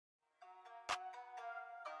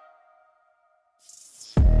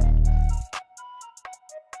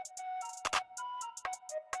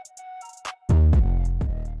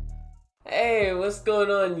Hey, what's going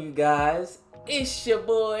on, you guys? It's your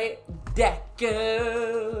boy,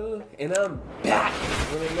 Deco, and I'm back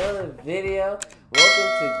with another video. Welcome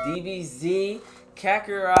to DBZ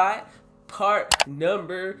Kakarot part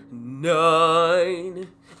number 9.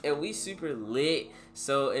 And we super lit.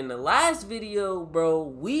 So in the last video, bro,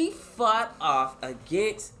 we fought off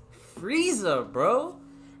against Frieza, bro.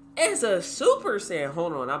 As a Super Saiyan.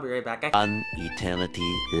 Hold on, I'll be right back. An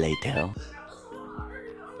eternity later.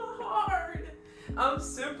 I'm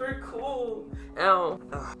super cool.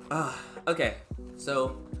 Okay,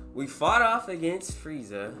 so we fought off against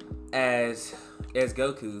Frieza as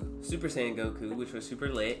Goku, Super Saiyan Goku, which was super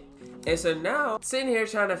lit. And so now, sitting here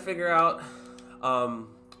trying to figure out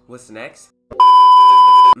what's next.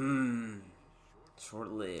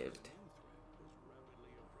 Short-lived.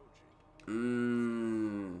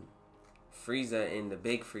 Frieza and the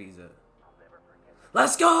big Frieza.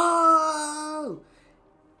 Let's go!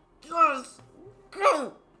 Yes!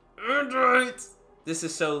 Go! Androids! This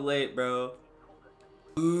is so late, bro.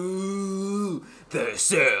 Ooh, the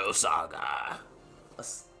Cell Saga.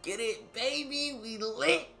 Let's get it, baby. We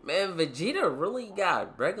lit. Man, Vegeta really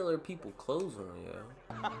got regular people clothes on, yo.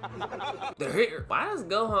 They're here. Why does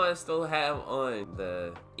Gohan still have on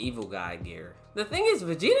the evil guy gear? The thing is,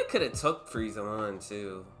 Vegeta could have took Frieza on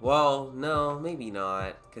too. Well, no, maybe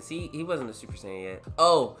not, cause he wasn't a Super Saiyan yet.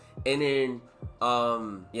 Oh, and then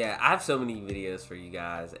yeah, I have so many videos for you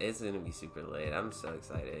guys. It's gonna be super late. I'm so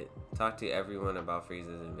excited. Talk to everyone about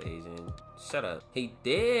Frieza's invasion. Shut up. He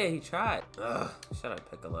did. He tried. Ugh. Shut up,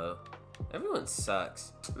 Piccolo. Everyone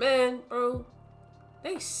sucks, man, bro.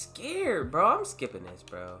 They scared, bro. I'm skipping this,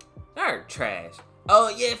 bro. They're trash. Oh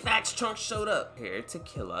yeah, Facts Trunks showed up. Here to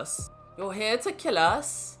kill us. You're here to kill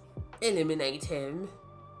us. Eliminate him.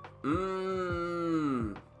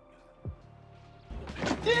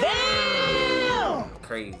 Damn!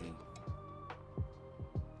 Crazy.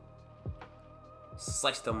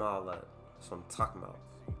 Slice them all up. That's what I'm talking about.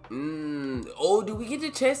 Oh, do we get the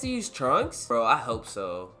chance to use Trunks? Bro, I hope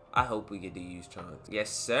so. I hope we get to use Trunks. Yes,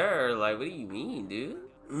 sir. Like, what do you mean, dude?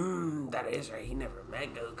 That is right. He never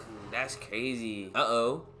met Goku. That's crazy.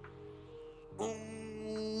 Uh-oh.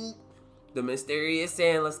 The mysterious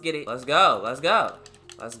sand. Let's get it. Let's go. Let's go.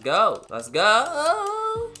 Let's go. Let's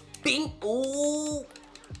go. Bing. Ooh.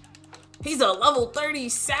 He's a level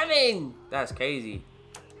 37. That's crazy.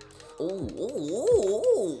 Ooh.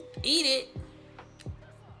 Ooh. Eat it.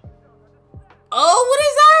 Oh, what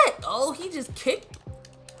is that? Oh, he just kicked.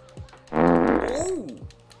 Ooh.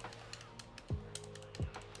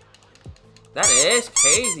 That is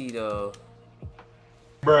crazy, though.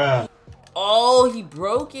 Bruh. Oh, he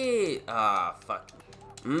broke it. Ah, fuck.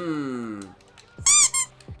 Nope.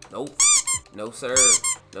 No, sir.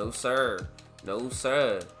 No, sir. No,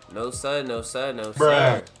 sir. No, sir. No, sir. No, sir.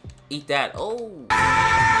 Bruh. Eat that. Oh.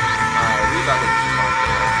 Alright, we about to charge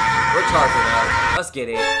it up. We're charging up. Let's get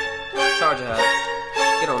it. Charge it up.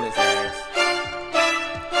 Get on his ass.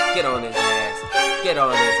 Get on his ass. Get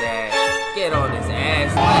on his ass. Get on his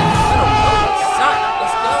ass.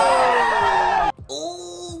 Let's go.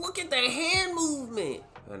 Ooh, look at the hand movement.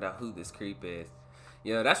 Find out who this creep is.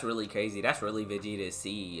 Yo, that's really crazy. That's really Vegeta's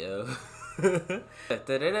CEO.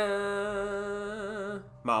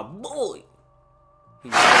 My boy.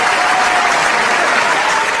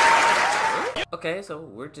 Okay, so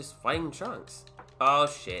we're just fighting Trunks. Oh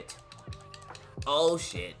shit. Oh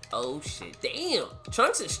shit. Oh shit. Damn.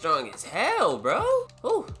 Trunks is strong as hell, bro.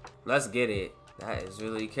 Ooh. Let's get it. That is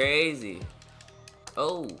really crazy.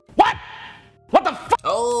 Oh. What? What the fuck?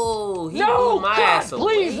 Oh, he No, blew my God, ass away.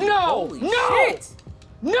 please, no. Holy No. shit.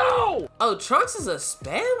 No! Oh, Trunks is a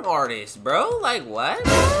spam artist, bro. Like, what?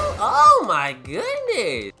 Oh, my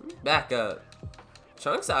goodness. Back up.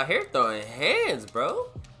 Trunks out here throwing hands,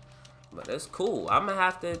 bro. But that's cool. I'm gonna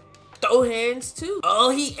have to throw hands, too.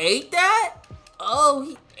 Oh, he ate that? Oh,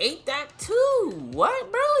 he ate that, too.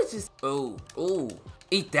 What, bro? It's just... Oh, oh.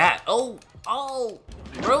 Eat that. Oh, oh.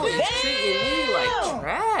 Bro, it's treating me like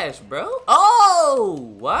trash, bro.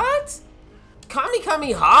 Oh, what?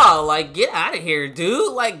 Kami ha, like, get out of here,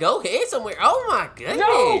 dude. Like, go hit somewhere. Oh my goodness.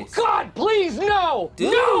 No! God, please, no!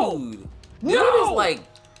 Dude. No! Dude No! is like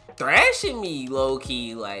thrashing me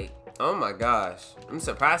low-key. Like, oh my gosh. I'm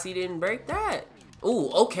surprised he didn't break that. Ooh,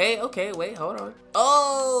 okay, okay, wait, hold on.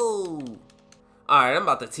 Oh! Alright, I'm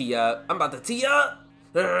about to tee up. I'm about to tee up.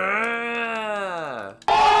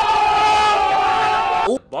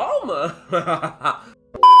 Obama.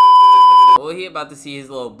 Oh, he about to see his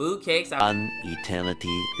little boo cakes. An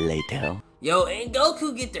eternity later. Yo, and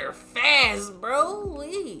Goku get there fast, bro.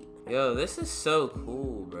 Wait. Yo, this is so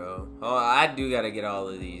cool, bro. Oh, I do gotta get all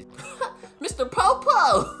of these. Mr.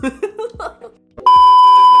 Popo!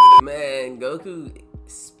 Man, Goku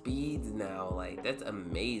speeds now. Like, that's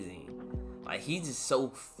amazing. Like, he's just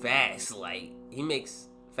so fast. Like, he makes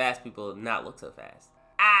fast people not look so fast.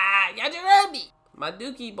 Ah, Yajirobe! My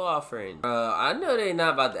Dookie ball friend. I know they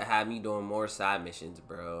not about to have me doing more side missions,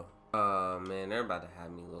 bro. Oh, man, they're about to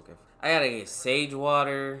have me looking. I gotta get sage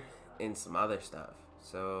water and some other stuff.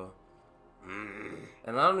 So,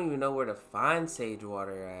 and I don't even know where to find sage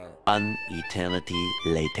water at. One eternity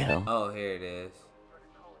later. Oh, here it is.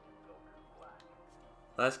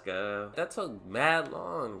 Let's go. That took mad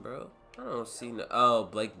long, bro. I don't see no. Oh,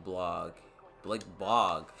 Blake Blog. Blake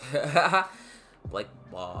Blog. Blake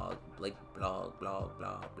Blog. Blake Blog. Blog.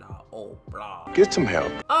 Blog. Blog. Oh, blog. Get some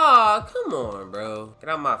help. Aw, come on, bro. Get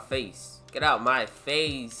out my face. Get out my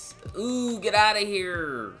face. Ooh, get out of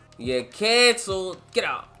here. You canceled. Get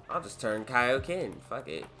out. I'll just turn Kaioken. Fuck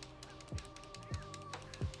it.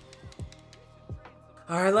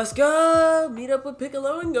 Alright, let's go. Meet up with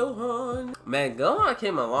Piccolo and Gohan. Man, Gohan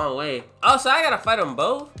came a long way. Oh, so I gotta fight them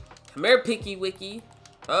both? Come here, Picky Wicky.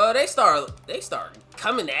 Oh, they start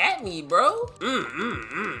coming at me, bro.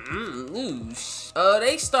 Oosh. Oh,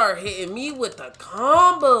 they start hitting me with the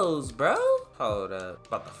combos, bro. Hold up.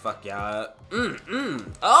 About to fuck y'all up.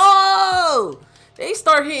 Oh! They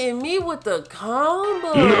start hitting me with the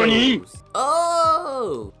combos. Nani?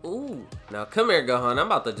 Oh! Ooh. Now come here, Gohan. I'm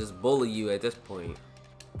about to just bully you at this point.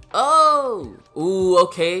 Oh! Ooh,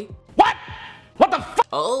 okay. What? What the fuck?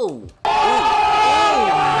 Oh!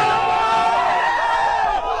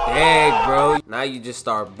 Dang, bro. Now you just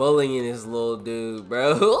start bullying this little dude,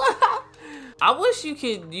 bro. I wish you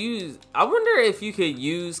could use... I wonder if you could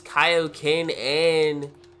use Kaioken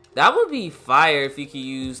and... That would be fire if you could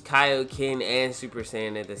use Kaioken and Super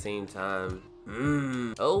Saiyan at the same time.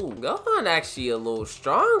 Oh, Gohan actually a little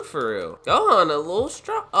strong for real. Gohan a little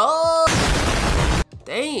strong. Oh!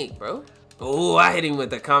 Dang it, bro. Oh, I hit him with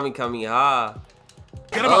the Kami Kami Ha.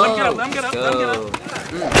 Get him up, let him get up, let him get up.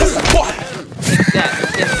 Take that,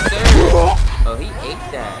 yes sir. Oh, he ate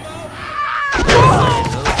that.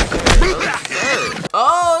 No, sir.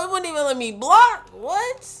 Oh, it wouldn't even let me block.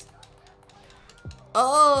 What?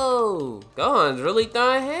 Oh, Gohan's really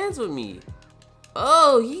throwing hands with me.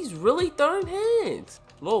 Oh, he's really throwing hands.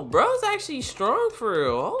 Little bro's actually strong for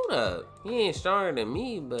real. Hold up. He ain't stronger than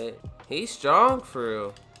me, but he's strong for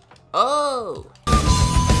real. Oh.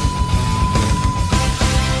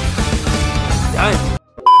 Done.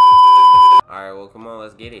 Alright, well, come on,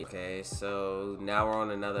 let's get it. Okay, so now we're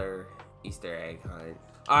on another Easter egg hunt.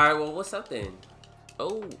 Alright, well, what's up then?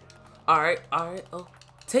 Oh. Alright. Oh,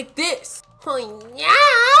 take this.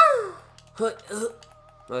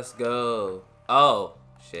 Let's go. Oh,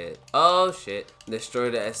 shit. Oh, shit. Destroy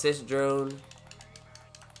the assist drone.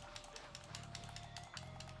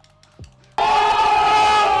 Let's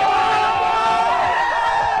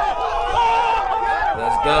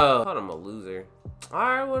go. I thought I'm a loser.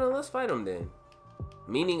 Alright, well, then let's fight him then.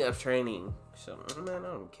 Meaning of training. So, man, I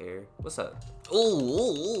don't care. What's up?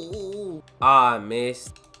 Ooh. Ah, I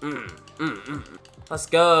missed. Let's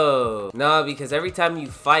go. No, because every time you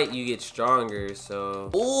fight, you get stronger, so.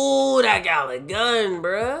 Ooh, that got a gun,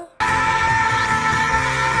 bruh.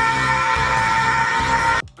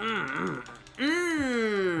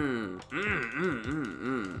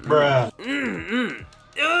 Bruh.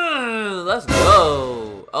 Let's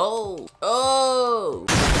go. Oh.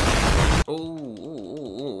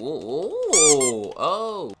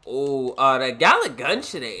 That Gallic gun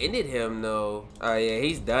should have ended him though. Oh yeah,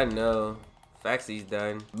 he's done though. Facts, he's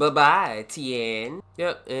done. Bye-bye, Tien.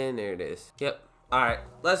 Yep, and there it is. Yep. Alright,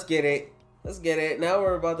 let's get it. Let's get it. Now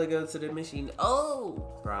we're about to go to the machine. Oh!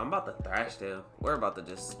 Bro, I'm about to thrash them. We're about to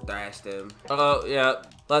just thrash them. Oh, yep.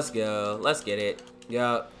 Let's go. Let's get it.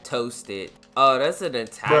 Yep. Toast it. Oh, that's an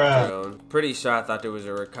attack drone. Pretty sure I thought there was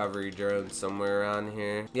a recovery drone somewhere around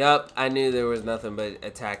here. Yep, I knew there was nothing but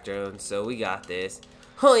attack drones, so we got this.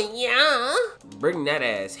 Oh, yeah. Bring that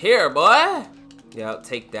ass here, boy. Yep,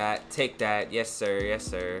 take that. Take that. Yes, sir. Yes,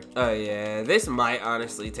 sir. Oh, yeah. This might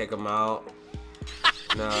honestly take him out.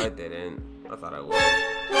 No, it didn't. I thought I would.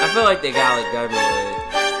 I feel like the Gallic gun would.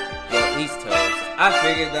 Yep, he's toast. I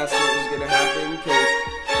figured that's what was gonna happen, because,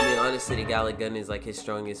 I mean, honestly, the Gallic gun is like his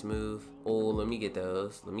strongest move. Oh, let me get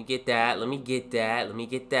those. Let me get that. Let me get that. Let me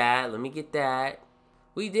get that. Let me get that.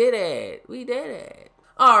 We did it. We did it.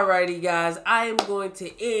 Alrighty, guys. I am going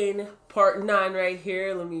to end part 9 right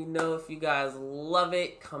here. Let me know if you guys love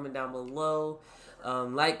it. Comment down below.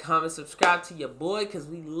 Like, comment, subscribe to your boy, because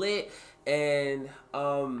we lit. And,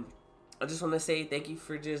 I just want to say thank you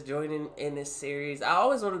for just joining in this series. I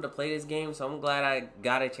always wanted to play this game, so I'm glad I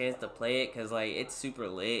got a chance to play it because like it's super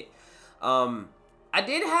lit. I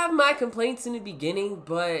did have my complaints in the beginning,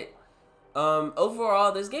 but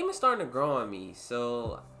overall this game is starting to grow on me,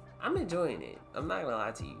 so I'm enjoying it. I'm not gonna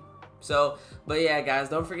lie to you. So, but yeah, guys,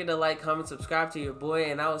 don't forget to like, comment, subscribe to your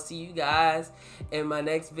boy, and I will see you guys in my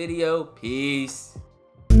next video. Peace.